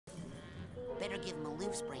Better give him a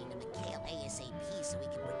loose brain to Mikhail ASAP so we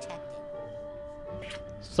can protect it.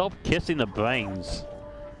 Stop kissing the brains.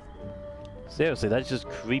 Seriously, that's just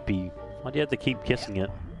creepy. Why do you have to keep kissing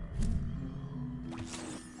it?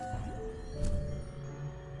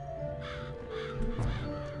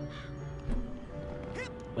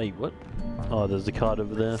 Wait, what? Oh, there's the card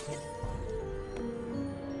over there.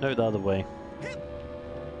 No, the other way.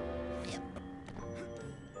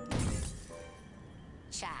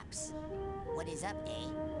 Chaps, what is up, eh?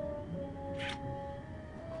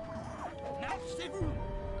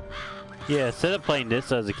 Yeah, instead of playing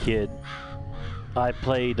this as a kid, I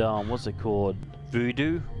played, what's it called?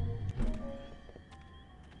 Voodoo?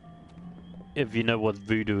 If you know what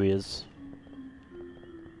Voodoo is.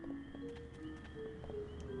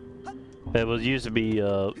 It was used to be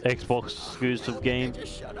a Xbox exclusive game,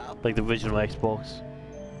 like the original Xbox.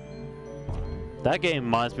 That game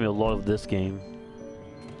reminds me a lot of this game.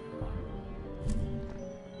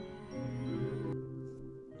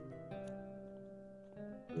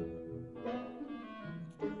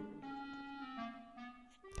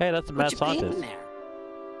 Hey, that's a mad scientist.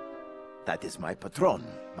 That is my patron,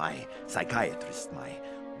 my psychiatrist, my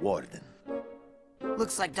warden.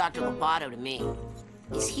 Looks like Dr. Lobato to me.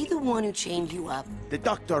 Is he the one who chained you up? The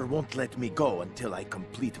doctor won't let me go until I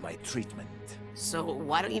complete my treatment. So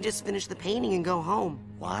why don't you just finish the painting and go home?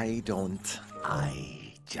 Why don't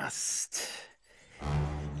I just...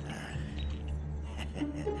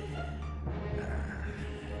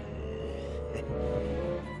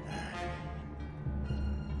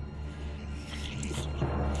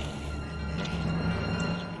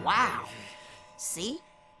 Wow. See?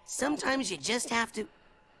 Sometimes you just have to...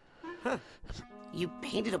 Huh. You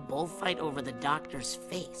painted a bullfight over the doctor's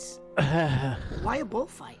face. Why a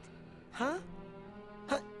bullfight? Huh?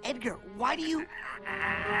 Huh? Edgar, why do you...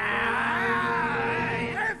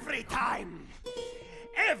 Every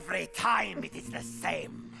time it is the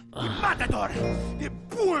same. The matador, the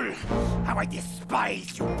bull, how I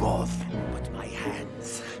despise you both. But my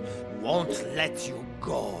hands won't let you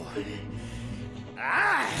go.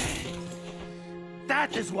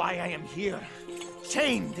 That is why I am here,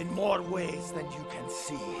 chained in more ways than you can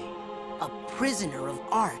see. A prisoner of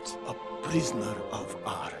art. A prisoner of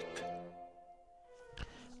art.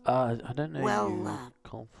 I don't know. Well,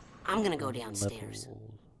 I'm gonna go downstairs.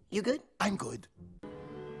 Levels. You good? I'm good.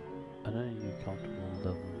 I don't know you comfortable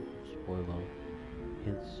level spoiler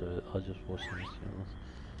hints, so I'll just watch this.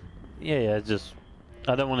 Yeah, just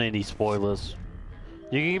I don't want any spoilers.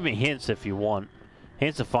 You can give me hints if you want.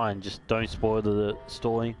 Hints are fine, just don't spoil the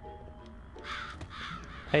story.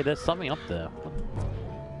 Hey, there's something up there.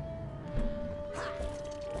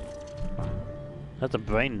 That's a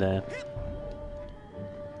brain there.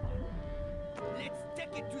 Let's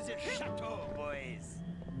take it to the chateau, boys.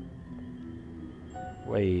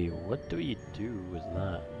 Wait, what do you do with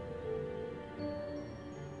that?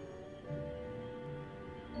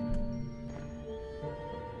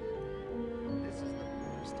 This is the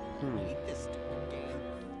worst. I hate this stupid game.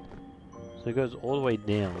 So it goes all the way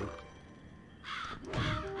down.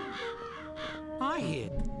 I hear.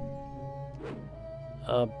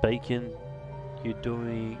 Bacon, you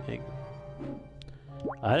doing...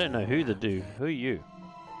 I don't know who to do. Who are you?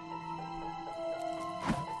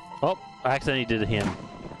 Oh, I accidentally did him.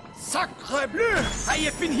 Sacre bleu! I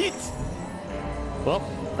have been hit! Well,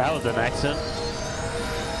 that was an accident.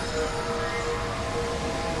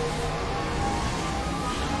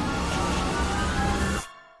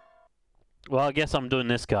 Well, I guess I'm doing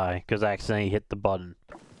this guy, because I accidentally hit the button.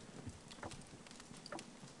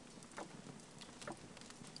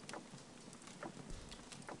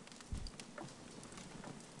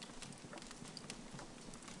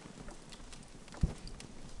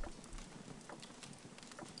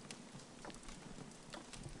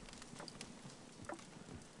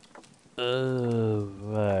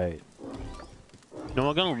 Right. No,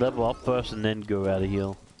 we're gonna level up first and then go out of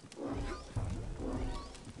here.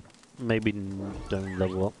 Maybe don't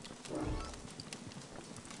level up.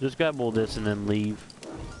 Just grab all this and then leave.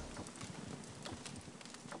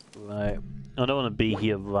 Right. I don't want to be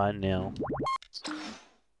here right now.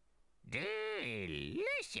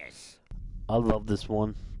 Delicious. I love this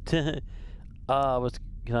one. What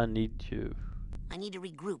can I need to? I need to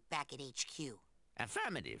regroup back at HQ.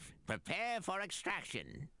 Affirmative. Prepare for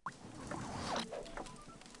extraction.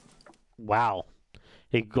 Wow.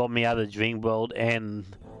 It got me out of the dream world, and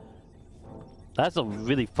that's a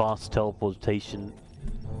really fast teleportation.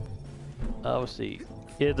 Let's see.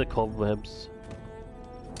 Here are the cobwebs.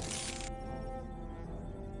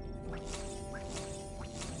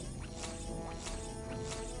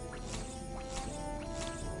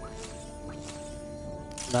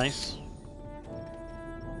 Nice.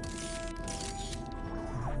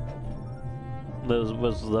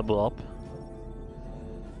 Let's level up.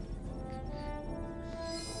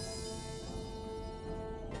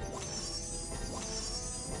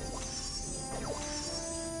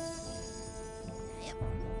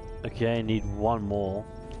 Okay, I need one more.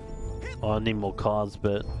 Oh, I need more cards,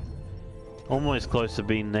 but almost close to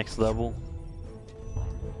being next level.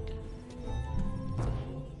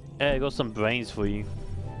 Hey, I got some brains for you.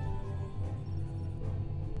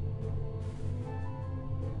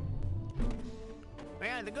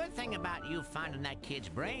 Well, the good thing about you finding that kid's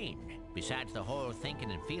brain, besides the whole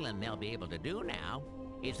thinking and feeling they'll be able to do now,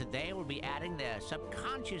 is that they will be adding their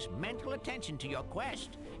subconscious mental attention to your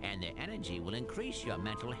quest, and their energy will increase your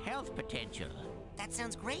mental health potential. That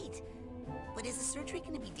sounds great. But is the surgery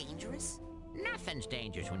going to be dangerous? Nothing's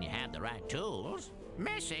dangerous when you have the right tools.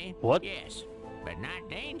 Messy, What? yes, but not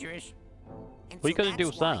dangerous. And What you so gonna do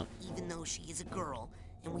that's with why, that? even though she is a girl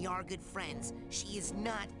and we are good friends, she is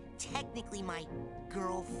not technically my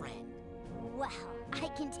girlfriend. Well, I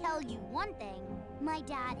can tell you one thing. My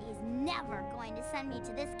dad is never going to send me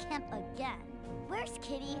to this camp again. Where's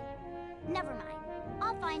Kitty? Never mind.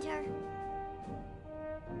 I'll find her.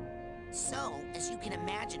 So, as you can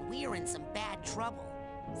imagine, we are in some bad trouble.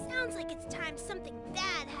 Sounds like it's time something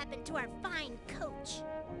bad happened to our fine coach.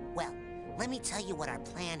 Well, let me tell you what our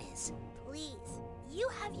plan is. Please, you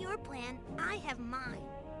have your plan, I have mine.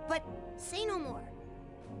 But, Say no more.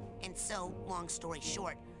 and so, long story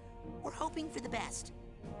short, we're hoping for the best,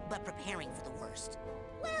 but preparing for the worst.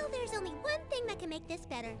 Well, there's only one thing that can make this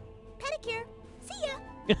better. Pedicure. See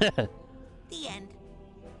ya. The end.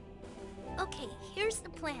 Okay, here's the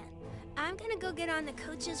plan. I'm gonna go get on the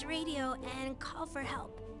coach's radio and call for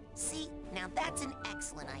help. See, now that's an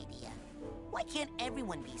excellent idea. Why can't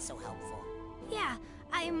everyone be so helpful? Yeah,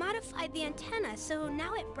 I modified the antenna, so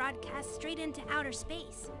now it broadcasts straight into outer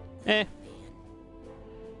space. Eh.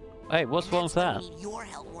 Hey, what's And wrong with that's that? gonna need your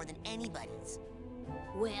help more than anybody's.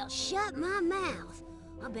 Well, shut my mouth.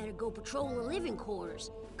 I better go patrol the living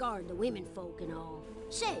quarters, guard the women folk and all.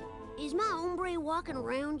 Say, is my hombre walking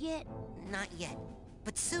around yet? Not yet,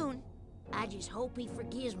 but soon. I just hope he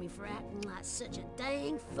forgives me for acting like such a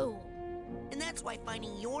dang fool. And that's why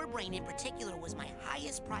finding your brain in particular was my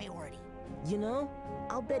highest priority. You know,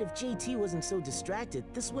 I'll bet if JT wasn't so distracted,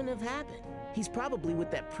 this wouldn't have happened. He's probably with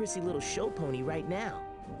that prissy little show pony right now.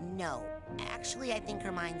 No, actually, I think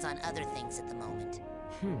her mind's on other things at the moment.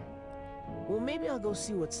 Well, maybe I'll go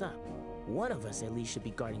see what's up. One of us at least should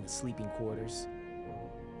be guarding the sleeping quarters.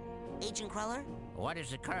 Agent Cruller? What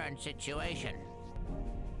is the current situation?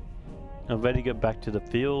 I'm ready to get back to the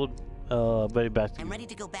field. Ready back to. I'm ready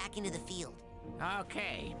to go back into the field.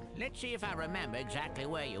 Okay, let's see if I remember exactly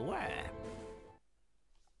where you were.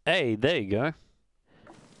 Hey, there you go.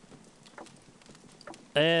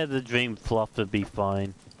 The dream fluff would be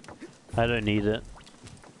fine. I don't need it.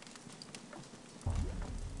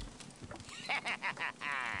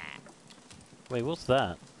 Wait, what's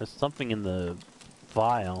that? There's something in the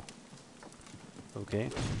vial. Okay.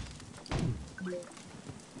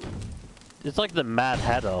 It's like the Mad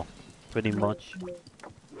Hatter, pretty much.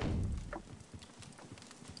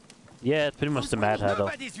 Yeah, it's pretty much the Mad Hatter.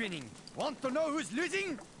 Nobody's winning. Want to know who's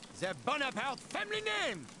losing? The Bonaparte family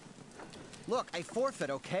name. Look, I forfeit,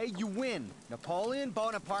 okay? You win. Napoleon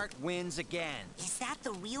Bonaparte wins again. Is that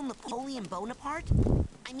the real Napoleon Bonaparte?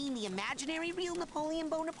 I mean the imaginary real Napoleon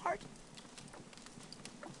Bonaparte?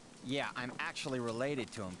 Yeah, I'm actually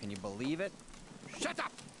related to him. Can you believe it? Shut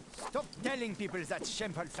up! Stop telling people that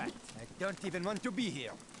shameful fact. I don't even want to be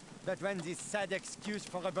here. But when this sad excuse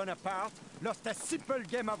for a Bonaparte lost a simple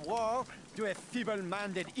game of war to a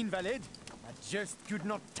feeble-minded invalid, I just could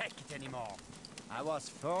not take it anymore. I was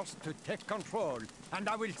forced to take control, and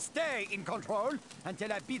I will stay in control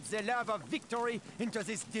until I beat the love of victory into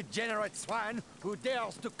this degenerate swine who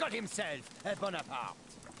dares to call himself a Bonaparte.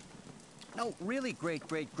 No, really,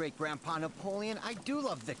 great-great-great-grandpa Napoleon, I do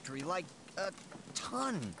love victory, like, a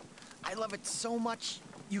ton. I love it so much.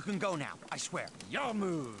 You can go now, I swear. Your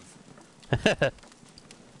move.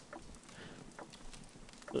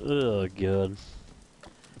 Oh, good.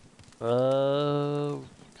 So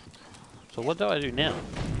what do I do now?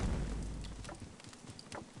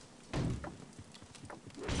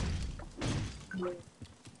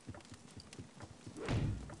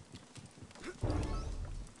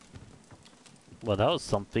 Well, that was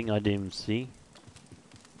something I didn't even see.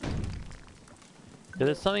 Yeah,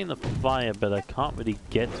 there's something in the fire, but I can't really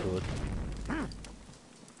get to it.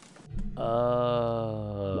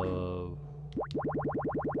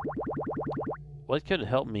 What could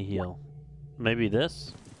help me heal? Maybe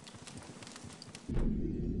this?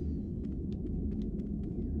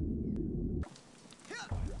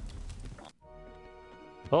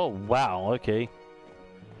 Oh, wow, okay.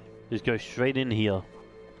 Just go straight in here.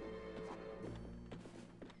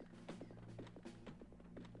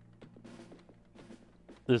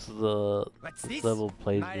 This is the What's this? level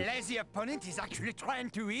plays My with lazy opponent is actually trying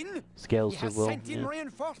to win? scales He so has well. sent in Yeah.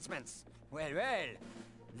 reinforcements. Well, well.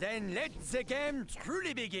 Then let the game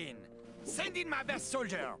truly begin. Send in my best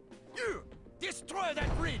soldier. You! Destroy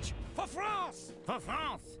that bridge! For France! For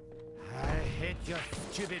France! I hate your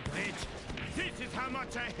stupid bridge. This is how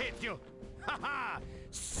much I hate you. Ha ha!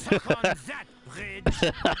 Suck on that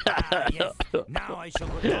bridge! Ah, yes. Now I shall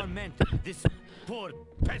go torment this poor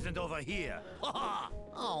peasant over here. Ha ha!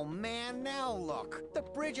 Oh man, now look. The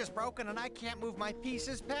bridge is broken and I can't move my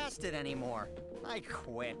pieces past it anymore. I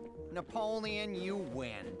quit. Napoleon, you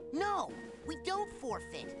win. No, we don't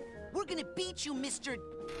forfeit. We're gonna beat you, Mr.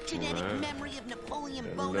 Genetic Memory of Napoleon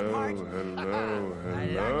Bonaparte. I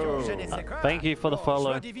like your je ne sais quoi. Thank you for the Oh,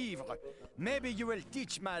 follow. joie de vivre. Maybe you will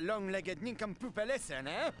teach my long-legged nincompoop a lesson,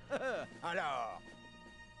 eh? Alors.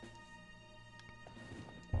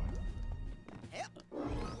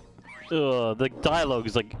 The dialogue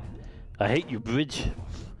is like, I hate you, bridge.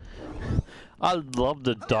 I love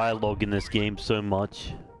the dialogue in this game so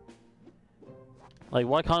much. Like,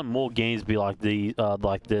 why can't more games be like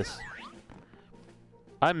like this?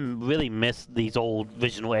 I really miss these old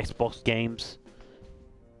original Xbox games.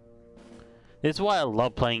 This is why I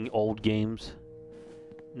love playing old games.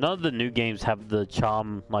 None of the new games have the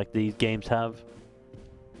charm like these games have.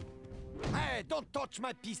 Hey, don't touch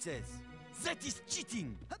my pieces. That is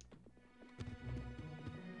cheating.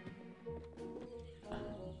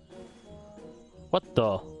 What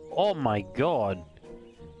the? Oh my god.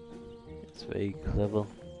 It's very clever.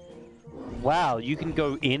 Wow, you can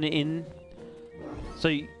go in. So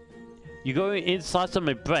you go inside of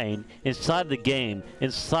my brain, inside the game,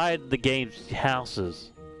 inside the game's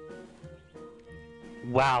houses.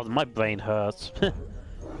 Wow, my brain hurts.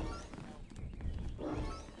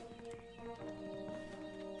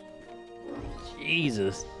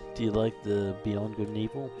 Jesus. Do you like the Beyond Good and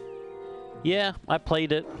Evil? Yeah, I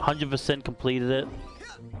played it. 100% completed it.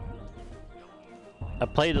 I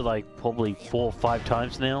played it like probably 4 or 5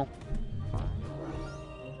 times now.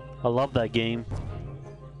 I love that game.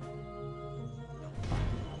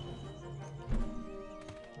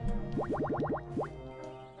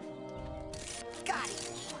 Got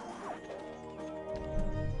it.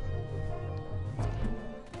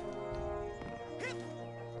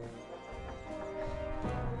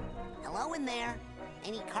 Hello in there.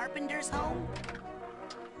 Any carpenters home?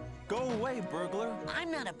 Go away, burglar. I'm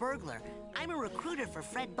not a burglar. I'm a recruiter for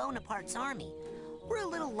Fred Bonaparte's army. We're a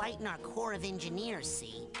little light in our Corps of Engineers,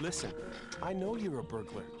 see? Listen, I know you're a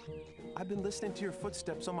burglar. I've been listening to your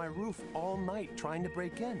footsteps on my roof all night trying to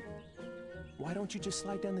break in. Why don't you just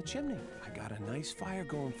slide down the chimney? I got a nice fire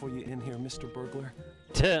going for you in here, Mr. Burglar.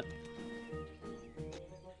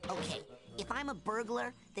 Okay, if I'm a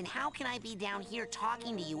burglar, then how can I be down here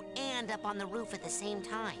talking to you and up on the roof at the same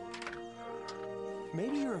time?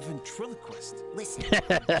 Maybe you're a ventriloquist. Listen,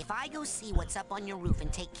 if I go see what's up on your roof and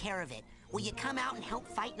take care of it, will you come out and help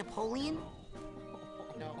fight Napoleon?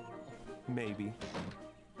 Maybe.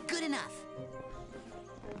 Good enough.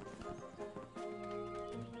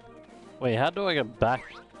 Wait, how do I get back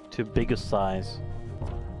to bigger size?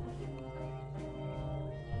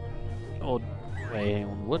 Oh, wait, hang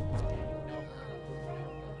on, what?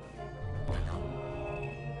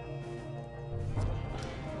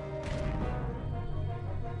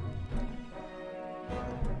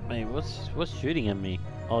 Wait, what's shooting at me?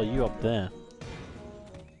 Oh, you up there.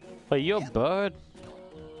 Wait, you're a bird?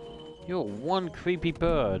 You're one creepy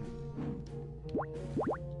bird.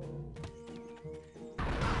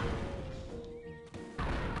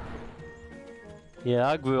 Yeah,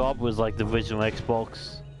 I grew up with like the original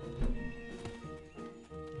Xbox.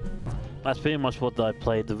 That's pretty much what I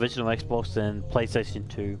played, the original Xbox and PlayStation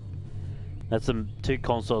 2. That's the 2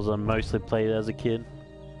 consoles I mostly played as a kid.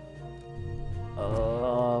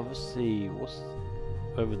 Let's see, what's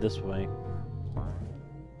over this way?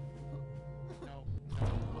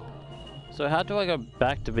 So how do I go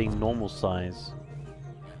back to being normal size?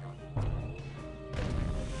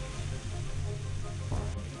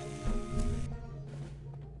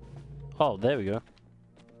 Oh, there we go.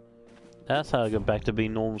 That's how I go back to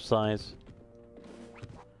being normal size.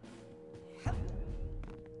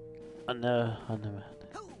 I never had that.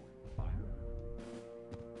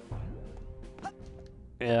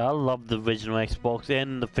 Yeah, I love the original Xbox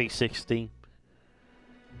and the 360.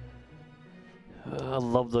 I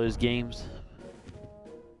love those games.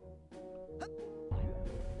 I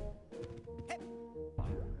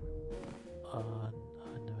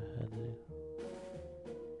never had it.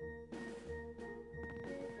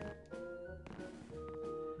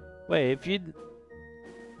 Wait, if you...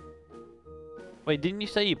 Wait, didn't you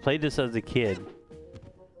say you played this as a kid?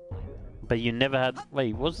 But you never had...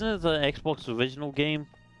 Wait, wasn't it the Xbox original game?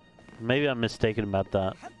 Maybe I'm mistaken about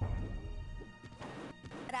that.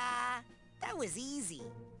 Ta-da! That was easy.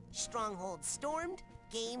 Stronghold stormed,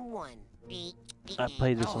 game 1. I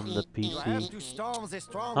played this on the You have PC. to storm the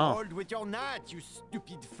stronghold with your knight, you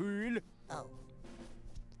stupid fool. Oh,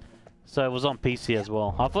 So it was on PC as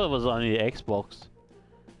well. I thought it was only the Xbox.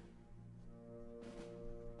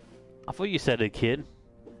 I thought you said a kid.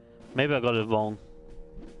 Maybe I got it wrong.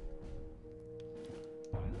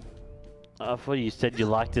 I thought you said you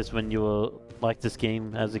liked this when you were liked this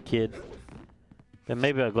game as a kid. But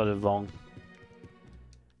maybe I got it wrong.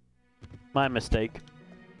 My mistake.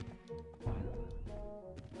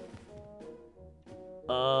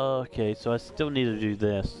 Okay, so I still need to do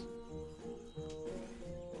this.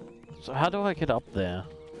 So how do I get up there?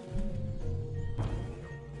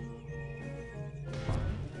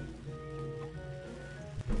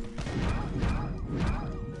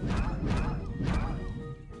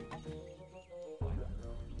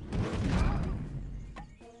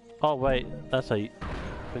 Oh wait, that's how you...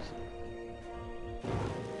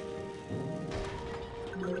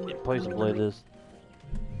 Poison blade is...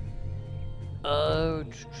 Oh...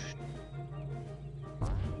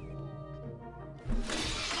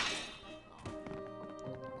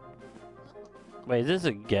 Wait, is this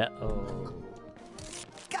a get? Oh.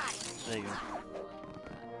 got it. There you go.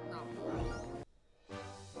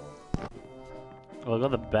 Oh, I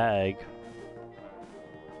got the bag.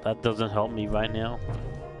 That doesn't help me right now.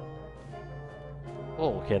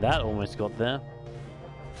 Oh, okay, that almost got there.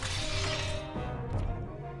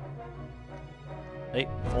 Hey,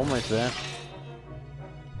 almost there.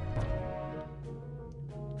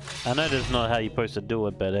 I know that's not how you're supposed to do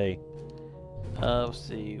it, but hey. Let's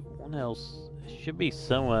see, what else? Should be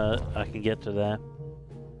somewhere I can get to there.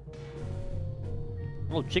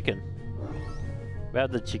 Oh, chicken.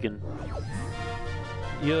 Grab the chicken.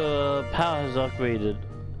 Your power has upgraded.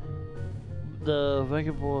 The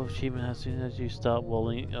record ball achievement as soon as you start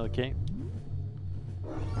rolling. Okay.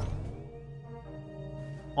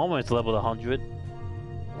 Almost leveled 100.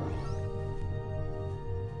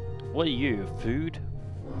 What are you? Food?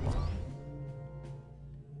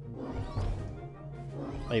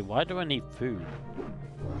 Wait, why do I need food?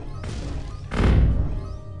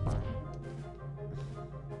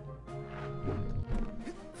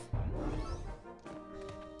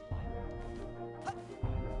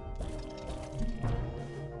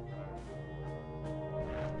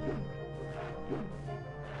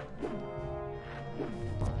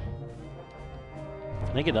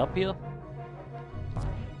 Can I get up here?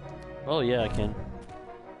 Oh yeah, I can.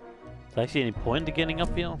 Is there actually any point to getting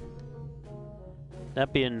up here?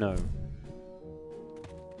 That'd be a no.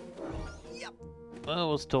 Yep.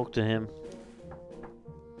 Well, let's talk to him.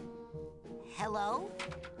 Hello?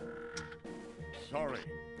 Sorry,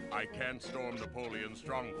 I can't storm Napoleon's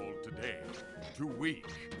stronghold today. Too weak.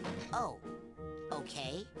 Oh,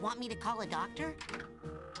 okay. Want me to call a doctor?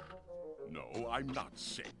 No, I'm not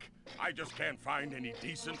sick. I just can't find any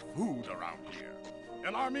decent food around here.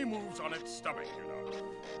 An army moves on its stomach, you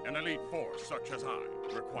know. An elite force such as I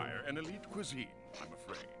require an elite cuisine, I'm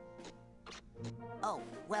afraid. Oh,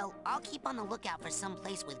 well, I'll keep on the lookout for some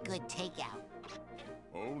place with good takeout.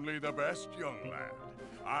 Only the best, young lad.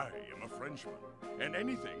 I am a Frenchman, and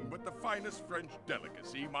anything but the finest French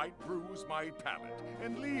delicacy might bruise my palate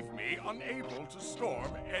and leave me unable to storm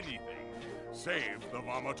anything, save the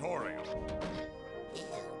vomitorium. Ew.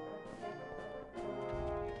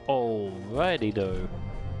 Alrighty though.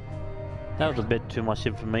 That was a bit too much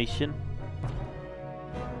information.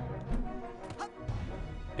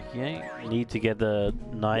 Okay, need to get the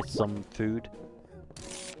nice some food.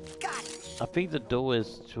 Got it. I think the door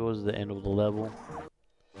is towards the end of the level.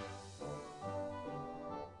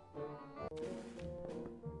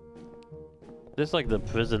 This is like the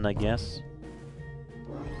prison, I guess.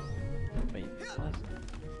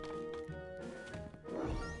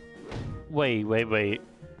 Wait, what? Wait.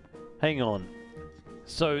 Hang on.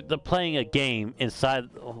 So they're playing a game inside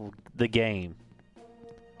the game.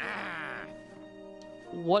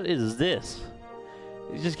 What is this?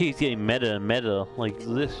 It just keeps getting meta and meta, like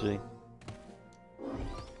literally.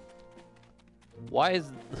 Why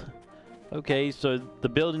is... Okay, so the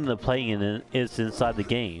building they're playing in is inside the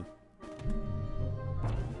game.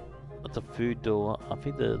 That's a food door. I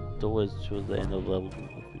think the door is towards the end of the level.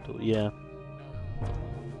 Food door. Yeah.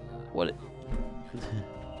 What?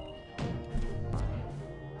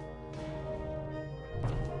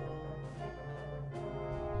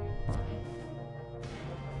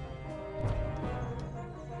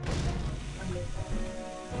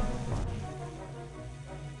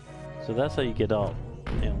 So that's how you get up.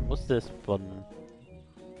 And what's this button?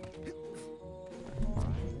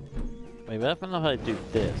 Maybe I don't know how to do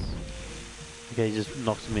this. Okay, he just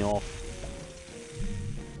knocks me off.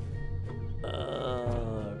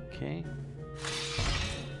 Okay.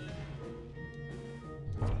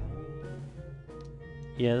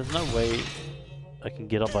 Yeah, there's no way I can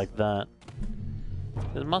get up like that.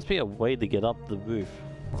 There must be a way to get up the roof.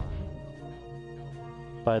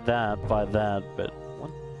 By that, but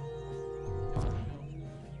what?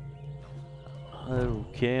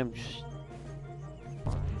 Okay, I'm just...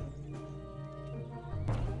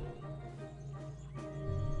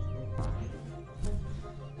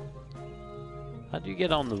 How do you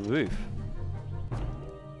get on the roof? I'm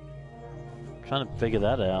trying to figure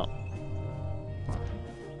that out.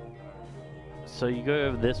 So you go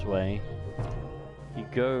over this way. You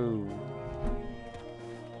go...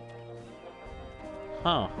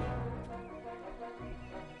 Huh.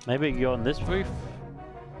 Maybe you go on this roof?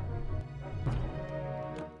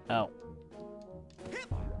 Ow.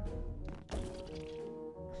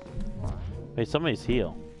 Wait, somebody's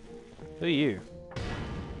here. Who are you?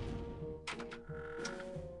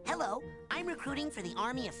 Hello, I'm recruiting for the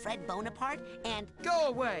army of Fred Bonaparte, and... Go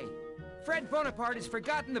away! Fred Bonaparte has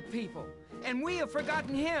forgotten the people, and we have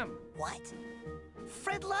forgotten him! What?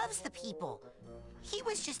 Fred loves the people. He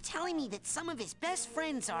was just telling me that some of his best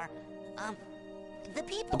friends are, the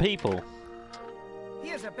people. The people. He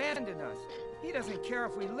has abandoned us. He doesn't care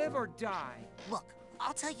if we live or die. Look,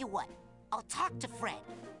 I'll tell you what. I'll talk to Fred.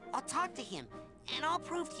 I'll talk to him, and I'll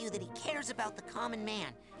prove to you that he cares about the common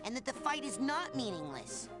man, and that the fight is not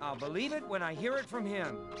meaningless. I'll believe it when I hear it from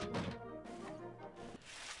him.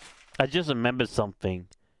 I just remembered something.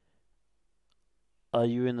 Are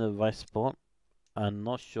you in the right spot? I'm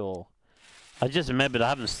not sure. I just remembered I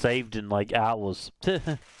haven't saved in like hours.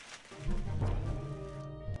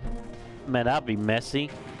 Man, that'd be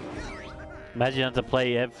messy. Imagine having to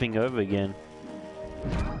play everything over again.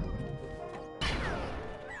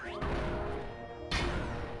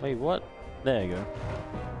 Wait, what? There you go.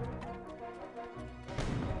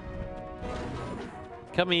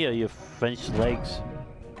 Come here, you French legs.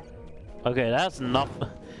 Okay, that's enough.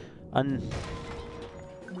 I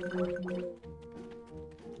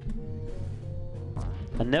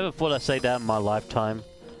never thought I'd say that in my lifetime.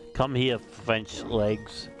 Come here, French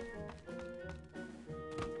legs.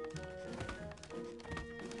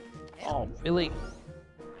 Oh, really?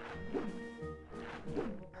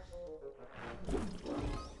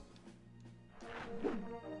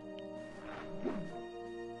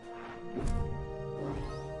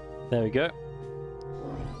 There we go.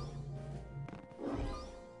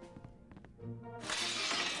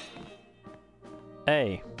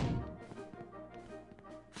 Hey.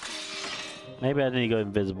 Maybe I need to go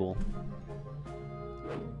invisible.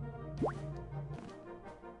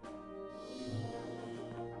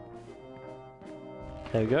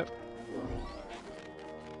 There we go.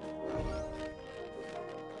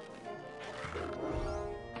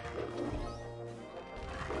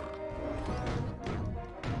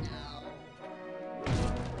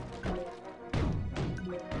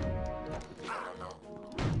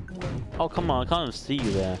 Oh, come on, I can't even see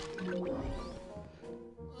you there.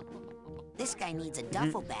 This guy needs a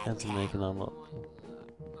duffel bag That's tag. making them up.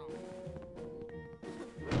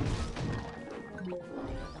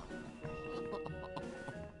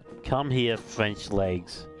 Come here, French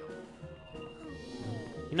legs.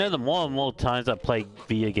 You know, the more and more times I play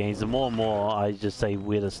video games, the more and more I just say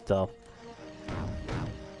weirder stuff.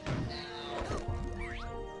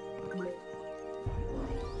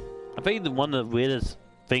 I think one of the weirdest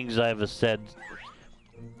things I ever said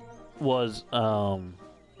was, oh,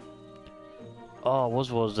 what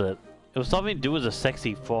was it? It was something to do with a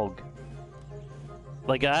sexy frog.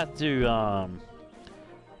 Like, I had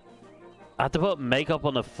to put makeup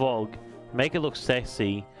on the frog, make it look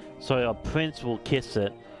sexy, so a prince will kiss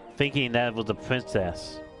it, thinking that it was a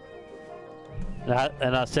princess.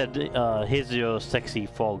 And I said, here's your sexy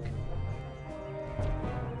frog.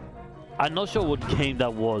 I'm not sure what game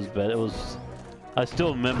that was, but it was... I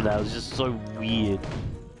still remember that. It was just so weird.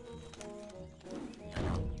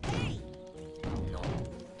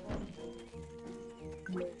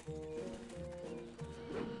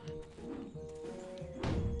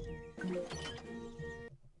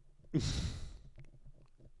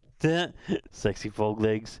 Sexy frog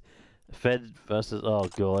legs. Fed versus... Oh,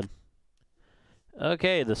 God.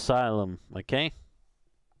 Okay, the asylum. Okay.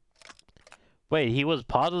 Wait, he was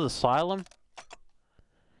part of the asylum?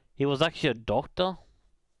 He was actually a doctor?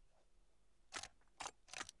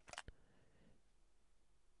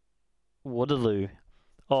 Waterloo.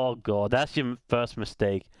 Oh, God. That's your first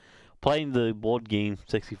mistake. playing the board game,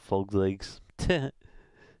 Sexy Frog Legs.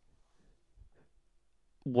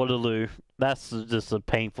 Waterloo. That's just a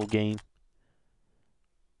painful game.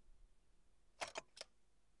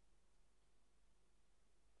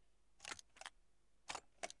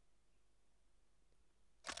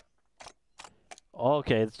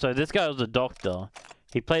 Okay, so this guy was a doctor.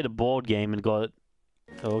 He played a board game and got...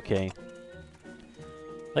 Okay.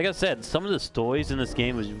 Like I said, some of the stories in this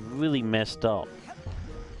game was really messed up.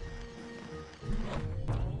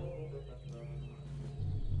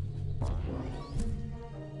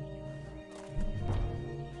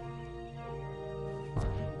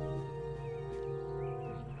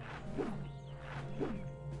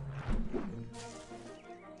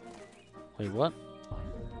 Wait, what?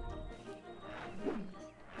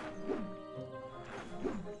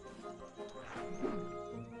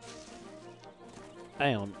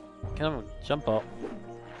 Hang on. Come on, jump up.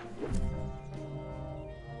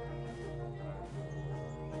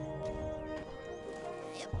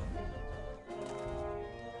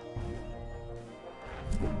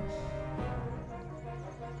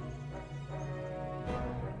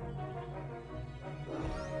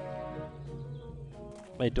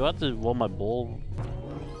 Wait, do I have to roll my ball?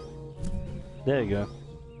 There you go.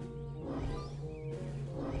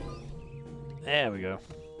 There we go.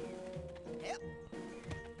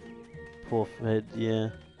 Poor Fred, yeah.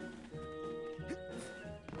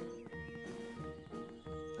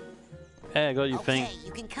 Hey, I got your thing. Okay,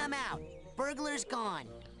 you can come out. Burglar's gone.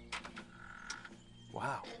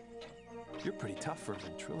 Wow. You're pretty tough for a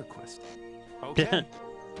ventriloquist. Okay.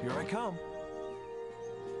 Here I come.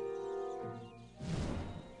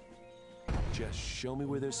 Just show me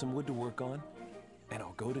where there's some wood to work on, and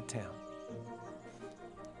I'll go to town.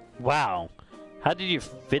 Wow. How did you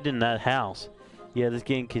fit in that house? Yeah, this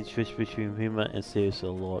game can switch between humor and serious a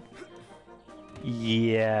lot.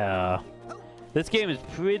 Yeah. This game is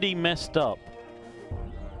pretty messed up.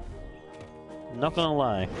 Not gonna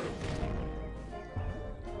lie.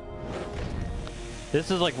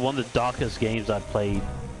 This is like one of the darkest games I've played.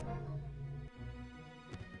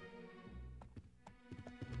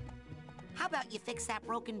 How about you fix that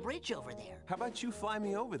broken bridge over there? How about you fly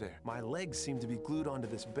me over there? My legs seem to be glued onto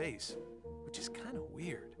this base, which is kind of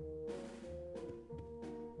weird.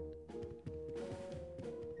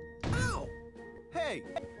 Ow! Hey,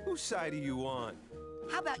 whose side are you on?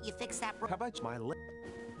 How about you fix that How about my leg?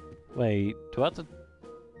 Wait, do I have to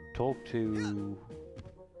talk to...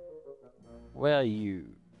 Where are you?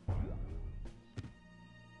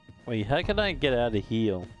 Wait, how can I get out of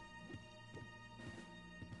here?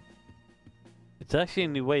 It's actually a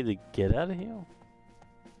new way to get out of here?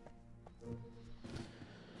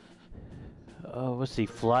 Oh, what's the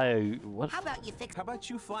flyer? What? How about you fix... How about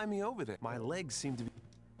you fly me over there? My legs seem to be...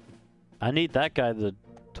 I need that guy to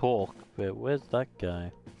talk, but where's that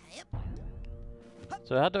guy?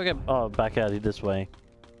 So how do I get... Oh, back out here this way.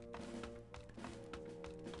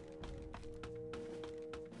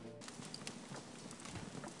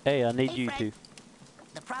 Hey, I need you Fred. to...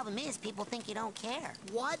 The problem is people think you don't care.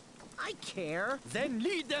 What? I care. Then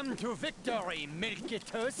lead them to victory, Milky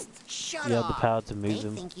Toast. Shut You up. have the power to They move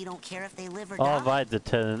them. think you don't care if they live or Oh, die. right, the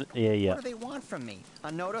turn. Yeah. What do they want from me?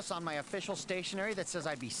 A notice on my official stationery that says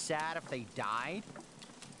I'd be sad if they died?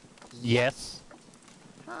 Yes.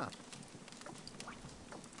 Huh.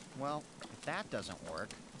 Well, if that doesn't work...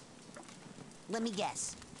 Let me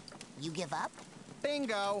guess. You give up?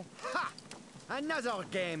 Bingo! Ha! Another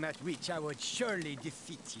game at which I would surely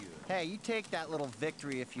defeat you. Hey, you take that little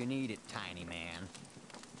victory if you need it, tiny man.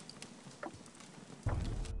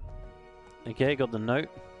 Okay, got the note.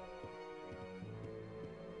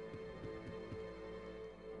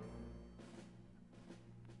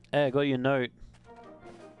 Hey, I got your note.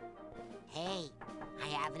 Hey, I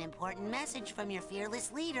have an important message from your fearless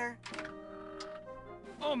leader.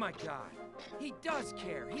 Oh my God, he does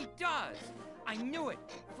care, he does! I knew it!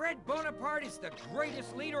 Fred Bonaparte is the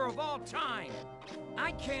greatest leader of all time!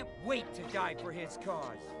 I can't wait to die for his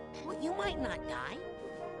cause. Well, you might not die.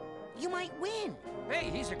 You might win.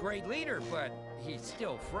 Hey, he's a great leader, but he's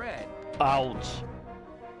still Fred. Ouch.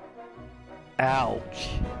 Ouch.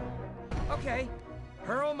 Okay,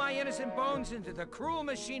 hurl my innocent bones into the cruel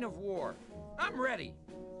machine of war. I'm ready.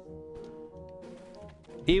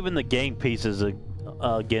 Even the game pieces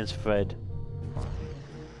are against Fred.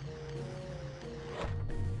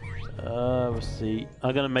 Let's see.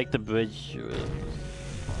 I'm gonna make the bridge.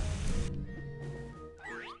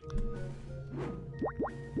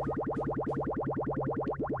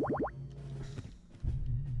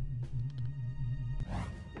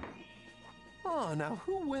 Oh, now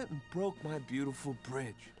who went and broke my beautiful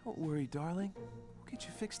bridge? Don't worry, darling. We'll get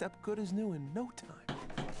you fixed up good as new in no time.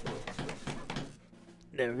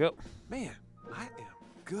 There we go. Man, I am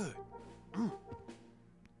good.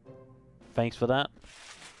 Thanks for that.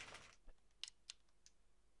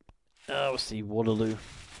 Let's see, Waterloo.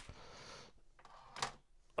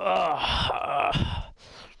 I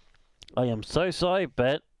am so sorry,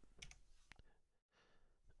 but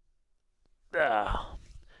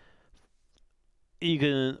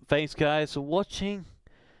thanks guys for watching,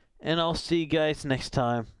 and I'll see you guys next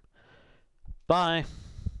time. Bye.